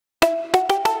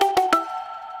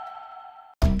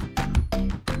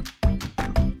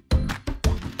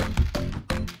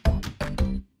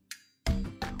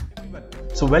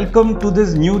So welcome to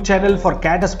this new channel for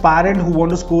CAT aspirant who want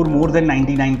to score more than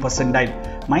 99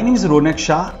 percentile. My name is Ronak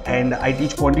Shah and I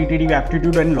teach quantitative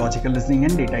aptitude and logical listening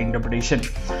and data interpretation.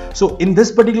 So in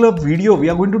this particular video, we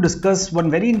are going to discuss one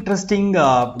very interesting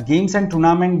games and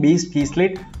tournament based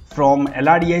caselet from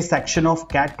LRDI section of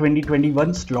CAT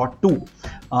 2021 slot 2.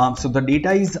 So the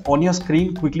data is on your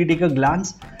screen. Quickly take a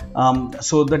glance.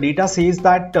 So the data says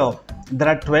that there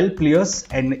are 12 players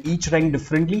and each ranked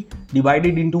differently,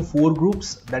 divided into 4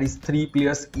 groups, that is 3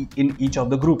 players in each of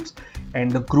the groups,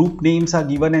 and the group names are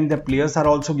given and the players are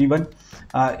also given.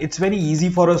 It's very easy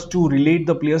for us to relate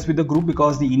the players with the group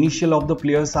because the initial of the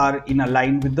players are in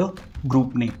line with the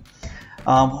group name.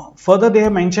 Further, they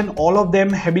have mentioned all of them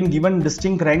have been given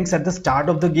distinct ranks at the start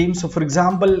of the game. So for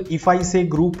example, if I say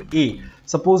group A,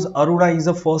 suppose Aruna is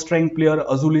the first rank player,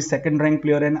 Azul is second rank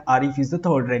player and Arif is the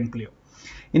third rank player.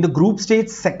 In the group stage,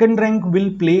 second rank will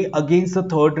play against the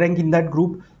third rank in that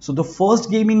group. So the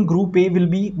first game in group A will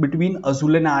be between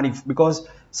Azul and Arif, because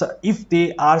if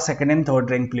they are second and third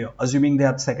rank player, assuming they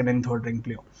are second and third rank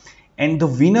player, and the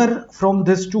winner from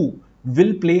this two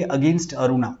will play against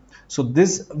Aruna. So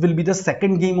this will be the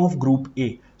second game of group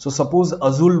A. So suppose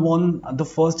Azul won the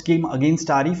first game against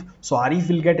Arif, so Arif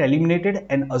will get eliminated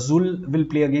and Azul will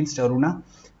play against Aruna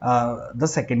the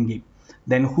second game.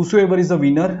 Then whosoever is the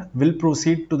winner will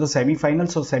proceed to the semi-final.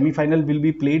 So semi-final will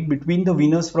be played between the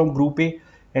winners from group A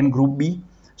and group B.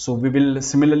 So we will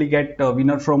similarly get a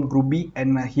winner from group B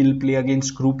and he'll play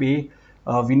against group A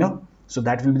winner. So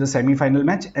that will be the semi-final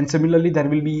match, and similarly there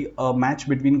will be a match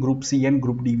between group C and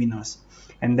group D winners,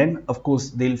 and then of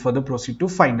course they'll further proceed to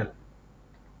final.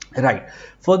 Right.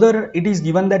 Further, it is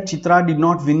given that Chitra did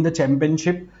not win the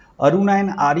championship. Aruna and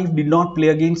Arif did not play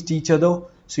against each other.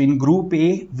 So in group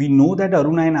A, we know that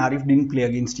Aruna and Arif didn't play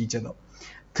against each other.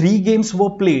 3 games were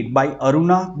played by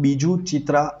Aruna, Biju,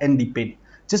 Chitra and Dipen.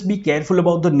 Just be careful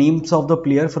about the names of the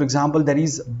player. For example, there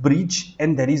is Bridge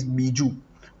and there is Biju.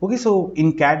 Okay, so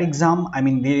in CAT exam, I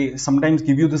mean, they sometimes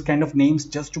give you this kind of names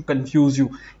just to confuse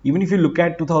you. Even if you look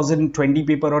at 2020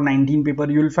 paper or 19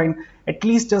 paper, you will find at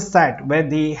least just that where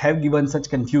they have given such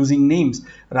confusing names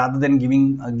rather than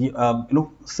giving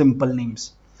simple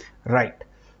names. Right.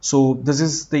 So this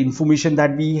is the information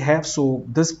that we have. So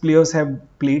these players have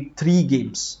played 3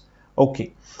 games.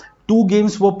 Okay. 2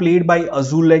 games were played by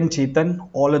Azul and Chetan.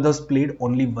 All others played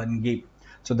only 1 game.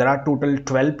 So there are total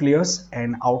 12 players,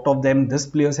 and out of them these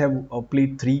players have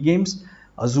played 3 games.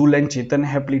 Azul and Chetan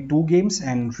have played 2 games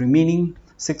and remaining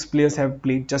 6 players have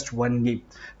played just 1 game.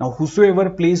 Now whosoever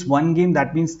plays 1 game,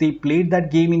 that means they played that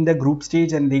game in the group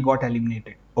stage and they got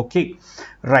eliminated. Okay,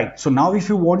 right. So now if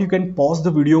you want, you can pause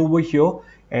the video over here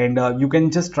and you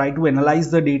can just try to analyze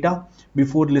the data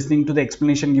before listening to the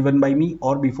explanation given by me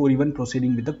or before even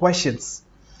proceeding with the questions.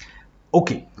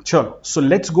 Okay, sure. So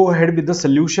let's go ahead with the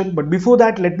solution. But before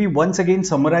that, let me once again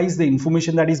summarize the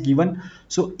information that is given.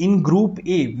 So in group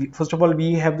A, first of all,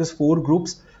 we have this 4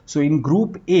 groups. So in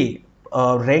group A,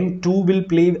 rank 2 will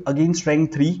play against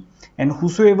rank 3, and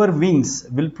whosoever wins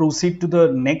will proceed to the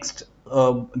next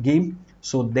game.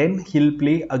 So then he'll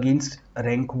play against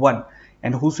rank 1,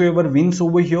 and whosoever wins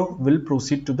over here will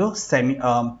proceed to the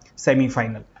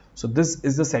semi-final. So this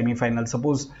is the semi-final.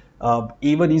 Suppose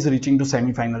A1 is reaching to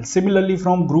semi-final. Similarly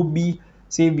from group B,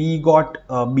 say we got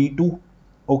B2.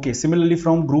 Okay, similarly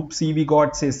from group C we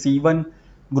got say C1,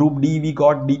 group D we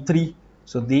got D3.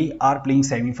 So they are playing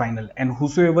semi-final, and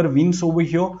whosoever wins over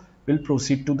here will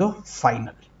proceed to the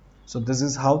final. So this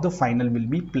is how the final will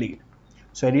be played.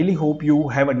 So I really hope you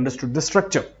have understood the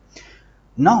structure.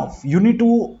 Now you need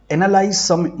to analyze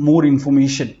some more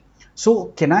information. So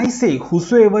can I say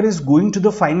whosoever is going to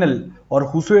the final or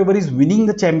whosoever is winning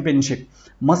the championship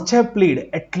must have played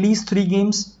at least 3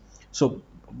 games? So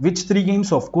which 3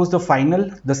 games? Of course the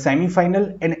final, the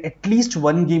semi-final and at least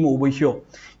 1 game over here.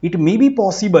 It may be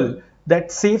possible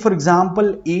that, say for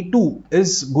example, A2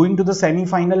 is going to the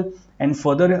semi-final and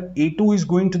further A2 is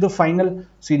going to the final.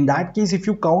 So in that case, if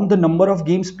you count the number of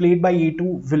games played by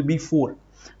A2 will be 4.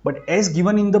 But as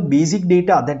given in the basic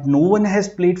data that no one has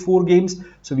played 4 games,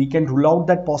 so we can rule out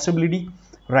that possibility,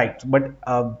 right? But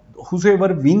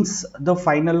whosoever wins the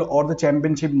final or the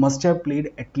championship must have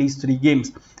played at least 3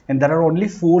 games, and there are only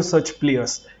 4 such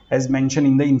players as mentioned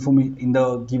in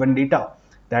the given data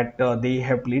that they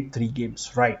have played 3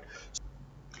 games, right?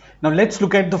 Now let's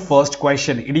look at the first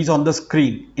question. It is on the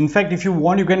screen. In fact, if you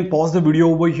want, you can pause the video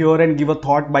over here and give a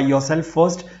thought by yourself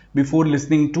first before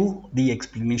listening to the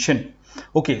explanation.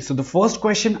 Okay, so the first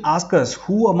question asks us,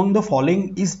 who among the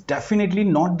following is definitely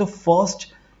not the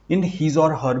first in his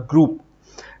or her group?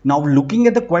 Now looking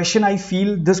at the question, I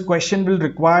feel this question will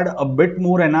require a bit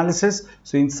more analysis.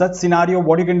 So in such scenario,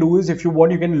 what you can do is, if you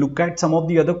want, you can look at some of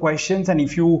the other questions, and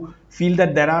if you feel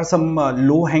that there are some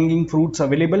low hanging fruits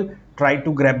available, try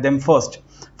to grab them first.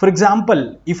 For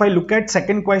example, if I look at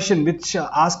second question, which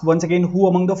asks once again, who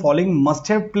among the following must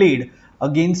have played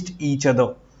against each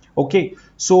other? Okay,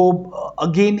 so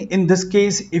again in this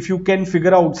case, if you can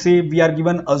figure out, say we are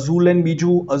given Azul and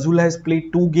Biju. Azul has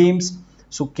played 2 games,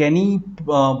 so can he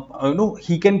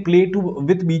he can play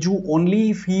with Biju only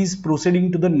if he is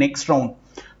proceeding to the next round.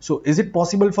 So is it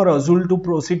possible for Azul to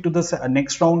proceed to the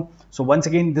next round? So once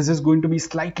again, this is going to be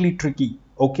slightly tricky.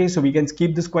 Okay, so we can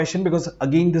skip this question because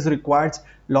again this requires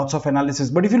lots of analysis.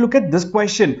 But if you look at this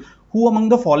question, who among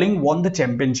the following won the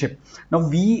championship? Now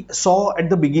we saw at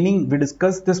the beginning, we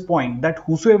discussed this point, that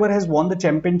whosoever has won the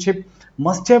championship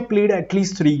must have played at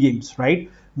least 3 games, right?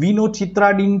 We know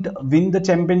Chitra didn't win the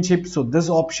championship, so this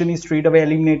option is straight away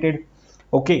eliminated.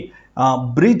 Okay,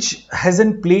 Bridge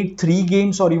hasn't played 3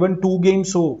 games or even 2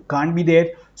 games, so can't be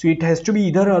there. So it has to be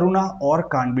either Aruna or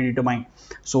can't be determined.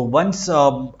 So once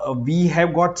we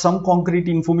have got some concrete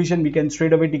information, we can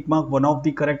straight away tick mark one of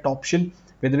the correct option,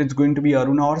 whether it's going to be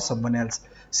Aruna or someone else.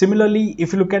 Similarly,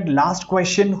 if you look at last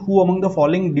question, who among the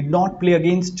following did not play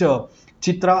against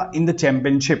Chitra in the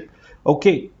championship?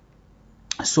 Okay,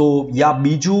 so yeah,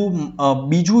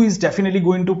 Biju is definitely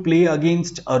going to play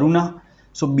against Aruna.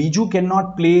 So Biju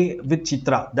cannot play with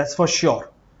Chitra, that's for sure.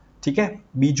 Okay,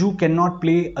 Biju cannot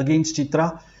play against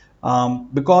Chitra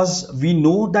because we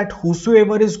know that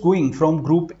whosoever is going from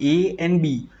group A and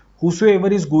B,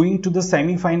 whosoever is going to the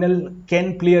semi-final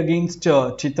can play against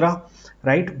Chitra,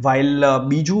 right? While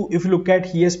Biju, if you look at,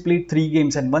 he has played 3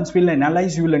 games, and once we'll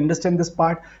analyze, you will understand this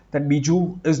part, that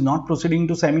Biju is not proceeding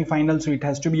to semi-final, so it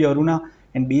has to be Aruna,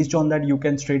 and based on that you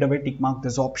can straight away tick mark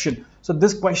this option. So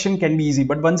this question can be easy,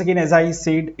 but once again, as I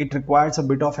said, it requires a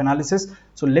bit of analysis.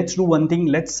 So let's do one thing,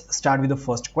 let's start with the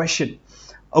first question.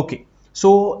 Okay,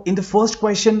 so in the first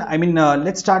question, I mean,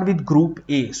 let's start with group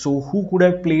A. So who could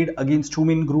have played against whom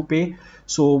in group A?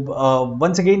 So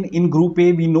once again, in group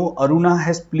A, we know Aruna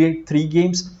has played 3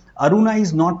 games. Aruna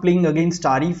is not playing against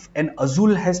Arif, and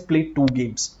Azul has played 2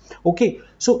 games. Okay,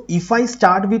 so if I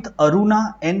start with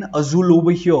Aruna and Azul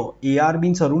over here, AR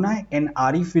means Aruna and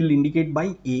Arif will indicate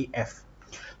by AF.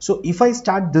 So if I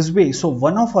start this way, so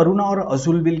one of Aruna or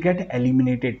Azul will get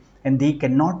eliminated, and they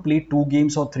cannot play 2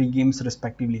 games or 3 games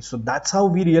respectively. So that's how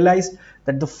we realized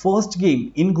that the first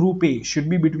game in group A should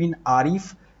be between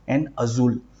Arif and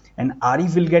Azul, and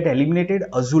Arif will get eliminated,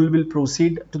 Azul will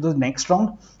proceed to the next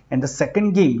round, and the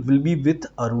second game will be with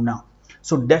Aruna.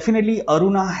 So definitely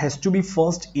Aruna has to be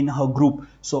first in her group.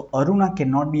 So Aruna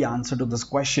cannot be answer to this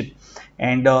question.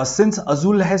 And since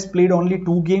Azul has played only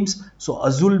 2 games, so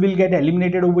Azul will get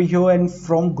eliminated over here, and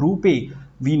from group A,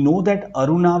 we know that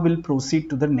Aruna will proceed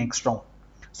to the next round.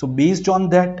 So based on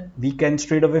that, we can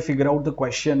straight away figure out the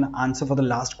question answer for the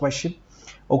last question.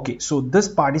 Okay, so this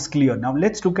part is clear. Now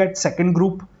let's look at second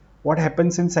group. What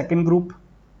happens in second group?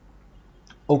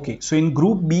 Okay, so in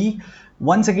group B,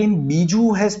 once again,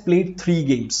 Biju has played 3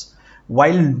 games,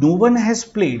 while no one has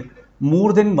played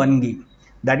more than 1 game.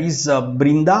 That is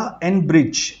Brinda and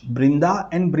Bridge. Brinda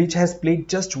and Bridge has played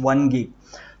just 1 game.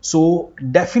 So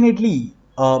definitely,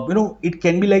 it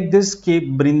can be like this. Okay,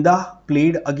 Brinda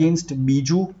played against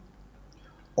Biju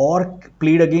or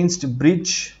played against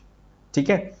Bridge.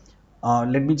 Okay,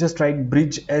 let me just write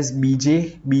Bridge as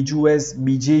BJ, Biju as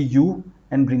BJU,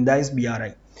 and Brinda as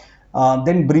BRI.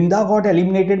 Then Brinda got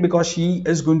eliminated because she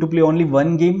is going to play only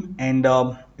 1 game, and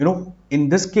in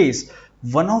this case,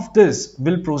 one of this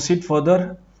will proceed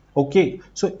further. Okay,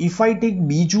 so if I take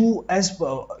Biju as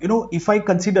if I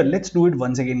consider, let's do it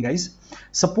once again, guys.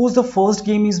 Suppose the first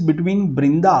game is between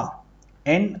Brinda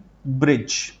and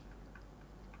Bridge.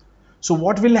 So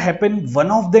what will happen? One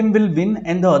of them will win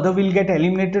and the other will get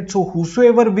eliminated. So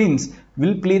whosoever wins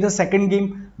will play the second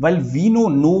game, while we know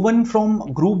no one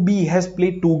from group B has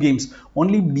played 2 games.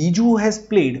 Only Biju has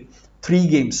played 3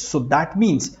 games. So that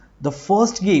means the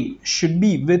first game should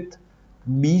be with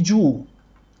Biju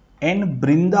and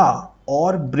Brinda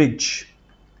or Bridge.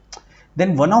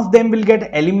 Then one of them will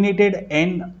get eliminated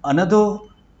and another,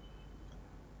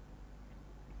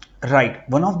 right,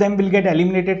 one of them will get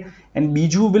eliminated and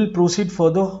Biju will proceed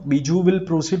further. Biju will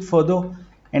proceed further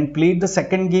and play the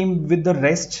second game with the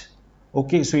rest.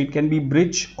 Okay, so it can be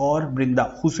Bridge or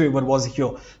Brinda, whosoever was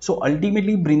here. So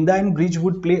ultimately Brinda and Bridge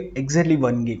would play exactly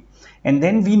 1 game. And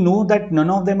then we know that none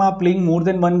of them are playing more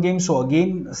than 1 game. So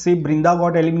again, say Brinda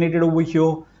got eliminated over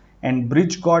here and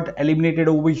Bridge got eliminated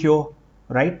over here,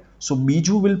 right? So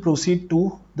Biju will proceed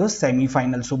to the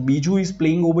semi-final. So Biju is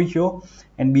playing over here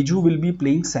and Biju will be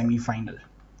playing semi-final.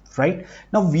 Right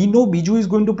now we know Biju is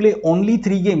going to play only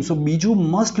 3 games, so Biju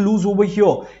must lose over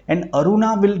here and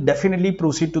Aruna will definitely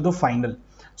proceed to the final.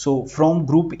 So from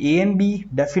group A and B,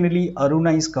 definitely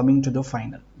Aruna is coming to the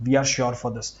final. We are sure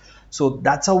for this. So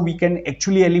that's how we can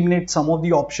actually eliminate some of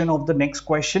the option of the next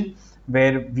question,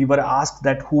 where we were asked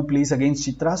that who plays against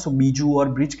Chitra. So Biju or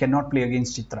Bridge cannot play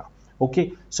against Chitra.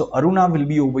 Okay, so Aruna will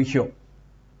be over here.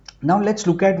 Now let's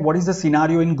look at what is the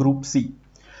scenario in group C.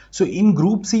 So in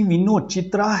group C, we know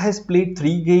Chitra has played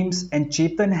 3 games and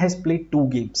Chetan has played 2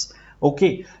 games.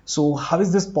 Okay, so how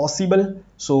is this possible?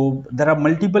 So there are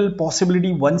multiple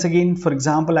possibility. Once again, for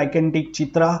example, I can take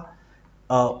Chitra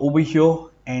over here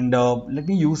and let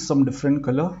me use some different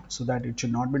color so that it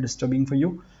should not be disturbing for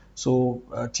you. So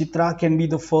Chitra can be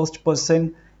the first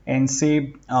person and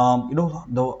say,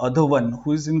 the other one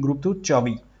who is in group 2,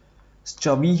 Chavi.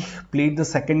 Chavi played the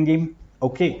second game.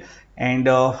 Okay. And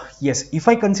yes, if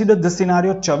I consider this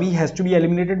scenario, Chavi has to be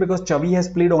eliminated because Chavi has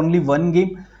played only 1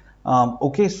 game.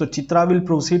 Okay, so Chitra will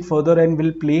proceed further and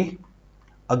will play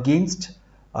against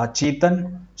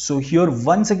Chetan. So here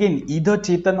once again, either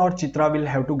Chetan or Chitra will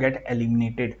have to get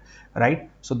eliminated, right?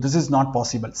 So this is not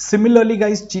possible. Similarly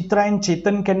guys, Chitra and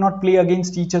Chetan cannot play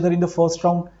against each other in the first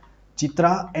round.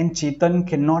 Chitra and Chetan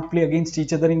cannot play against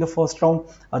each other in the first round,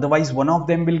 otherwise one of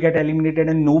them will get eliminated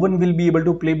and no one will be able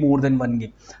to play more than 1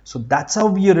 game. So that's how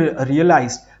we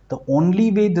realized the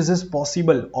only way this is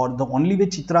possible, or the only way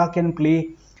Chitra can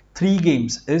play 3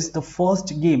 games, is the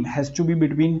first game has to be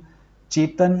between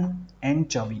Chetan and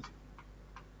Chavi.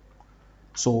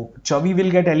 So Chavi will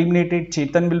get eliminated,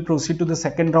 Chetan will proceed to the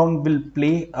second round, will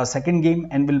play a second game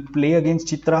and will play against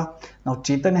Chitra. Now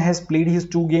Chetan has played his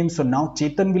 2 games, so now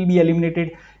Chetan will be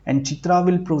eliminated and Chitra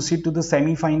will proceed to the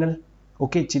semi-final.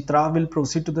 Okay, Chitra will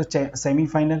proceed to the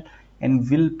semi-final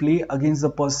and will play against the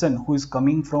person who is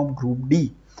coming from group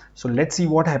D. So let's see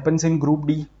what happens in group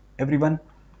D, everyone.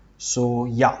 So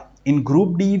yeah, in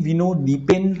group D we know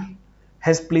Deepen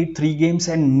has played 3 games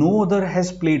and no other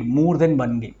has played more than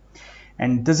 1 game.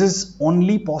 And this is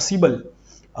only possible,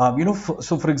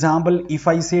 so for example, if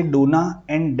I say Donna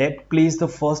and Deb plays the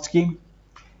first game,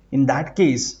 in that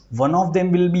case, one of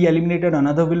them will be eliminated,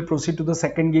 another will proceed to the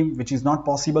second game, which is not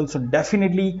possible. So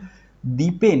definitely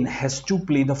Deepen has to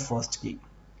play the first game.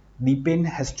 Deepen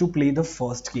has to play the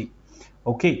first game.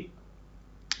 Okay,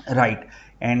 right.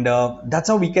 And that's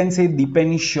how we can say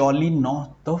Deepen is surely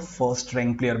not the first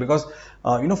rank player, because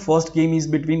first game is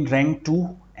between rank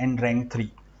 2 and rank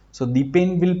 3. So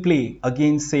Deepen will play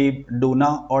against say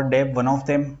Donna or Deb, one of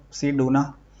them, say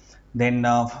Donna. Then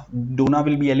Donna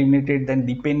will be eliminated. Then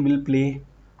Deepen will play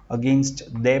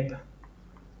against Deb.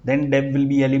 Then Deb will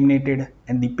be eliminated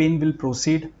and Deepen will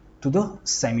proceed to the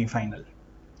semi-final.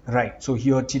 Right. So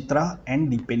here Chitra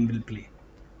and Deepen will play.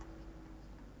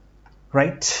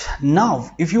 Right.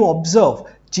 Now, if you observe,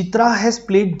 Chitra has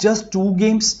played just 2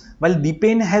 games while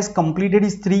Deepen has completed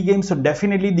his 3 games. So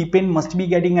definitely Deepen must be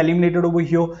getting eliminated over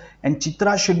here and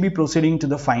Chitra should be proceeding to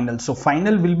the final. So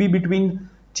final will be between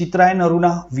Chitra and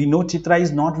Aruna. We know Chitra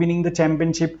is not winning the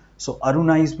championship, so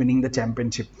Aruna is winning the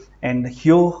championship. And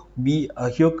here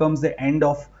comes the end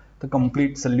of the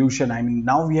complete solution. I mean,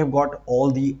 now we have got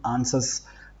all the answers.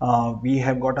 We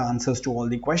have got answers to all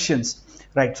the questions.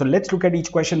 Right, so let's look at each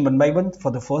question one by one.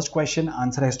 For the first question,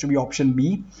 answer has to be option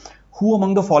B. Who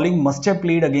among the following must have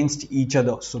played against each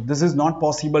other? So this is not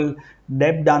possible.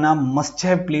 Deb, Dana must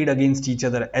have played against each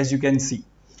other, as you can see.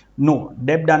 No,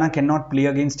 Deb, Dana cannot play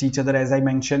against each other, as I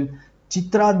mentioned.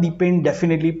 Chitra, Deepen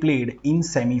definitely played in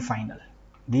semi-final.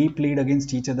 They played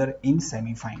against each other in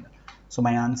semi-final. So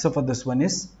my answer for this one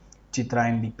is Chitra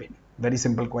and Deepen. Very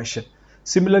simple question.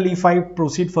 Similarly, if I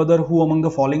proceed further, who among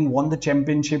the following won the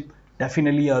championship?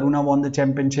 Definitely Aruna won the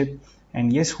championship.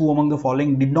 And yes, who among the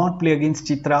following did not play against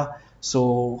Chitra?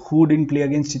 So who didn't play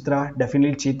against Chitra?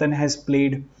 Definitely Chetan has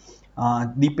played,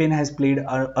 Deepen has played,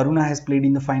 Aruna has played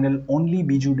in the final. Only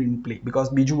Biju didn't play because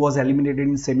Biju was eliminated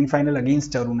in semi-final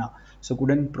against Aruna, so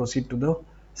couldn't proceed to the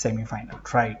semi-final.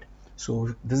 Right. So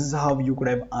this is how you could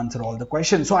have answered all the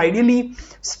questions. So ideally,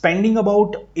 spending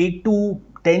about 8 to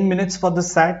 10 minutes for the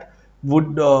SAT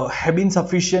would have been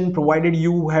sufficient, provided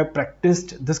you have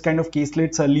practiced this kind of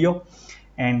caselets earlier.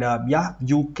 And yeah,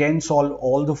 you can solve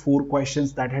all the 4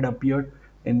 questions that had appeared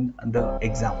in the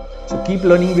exam. So keep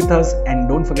learning with us and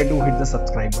don't forget to hit the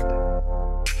subscribe button.